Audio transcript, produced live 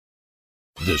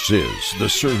This is the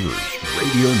Servers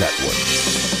Radio Network.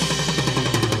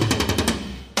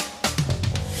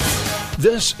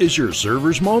 This is your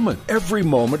server's moment. Every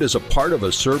moment is a part of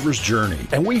a server's journey,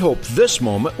 and we hope this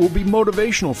moment will be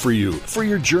motivational for you, for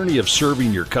your journey of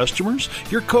serving your customers,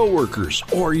 your coworkers,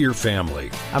 or your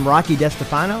family. I'm Rocky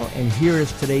DeStefano, and here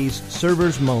is today's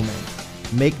server's moment.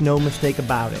 Make no mistake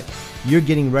about it. You're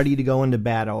getting ready to go into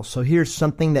battle, so here's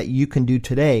something that you can do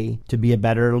today to be a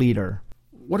better leader.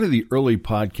 One of the early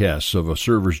podcasts of A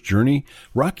Server's Journey,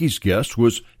 Rocky's guest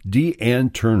was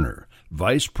Deanne Turner,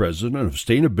 Vice President of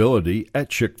Sustainability at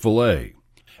Chick-fil-A.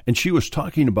 And she was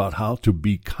talking about how to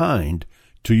be kind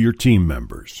to your team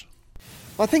members.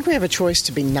 Well, I think we have a choice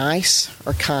to be nice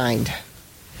or kind.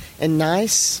 And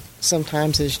nice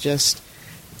sometimes is just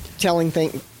telling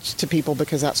things to people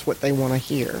because that's what they want to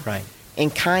hear. Right.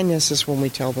 And kindness is when we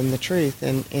tell them the truth.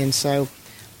 And so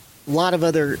a lot of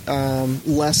other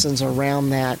lessons around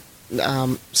that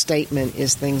statement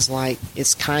is things like,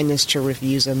 it's kindness to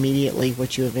refuse immediately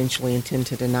what you eventually intend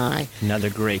to deny.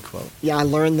 Another great quote. Yeah, I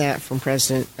learned that from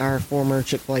our former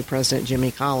Chick-fil-A president,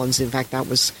 Jimmy Collins. In fact,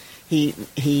 he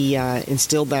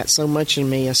instilled that so much in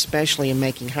me, especially in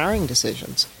making hiring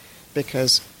decisions,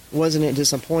 because wasn't it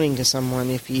disappointing to someone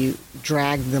if you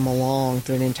dragged them along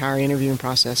through an entire interviewing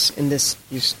process? And this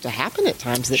used to happen at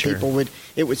times, that Sure.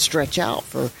 it would stretch out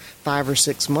for 5 or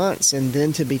 6 months, and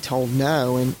then to be told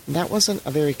no, and that wasn't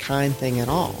a very kind thing at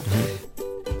all.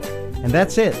 And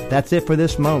that's it. That's it for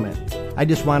this moment. I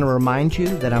just want to remind you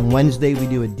that on Wednesday we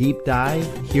do a deep dive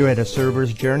here at A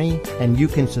Server's Journey, and you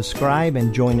can subscribe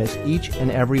and join us each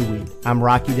and every week. I'm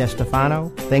Rocky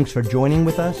DeStefano. Thanks for joining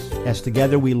with us as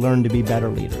together we learn to be better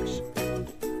leaders.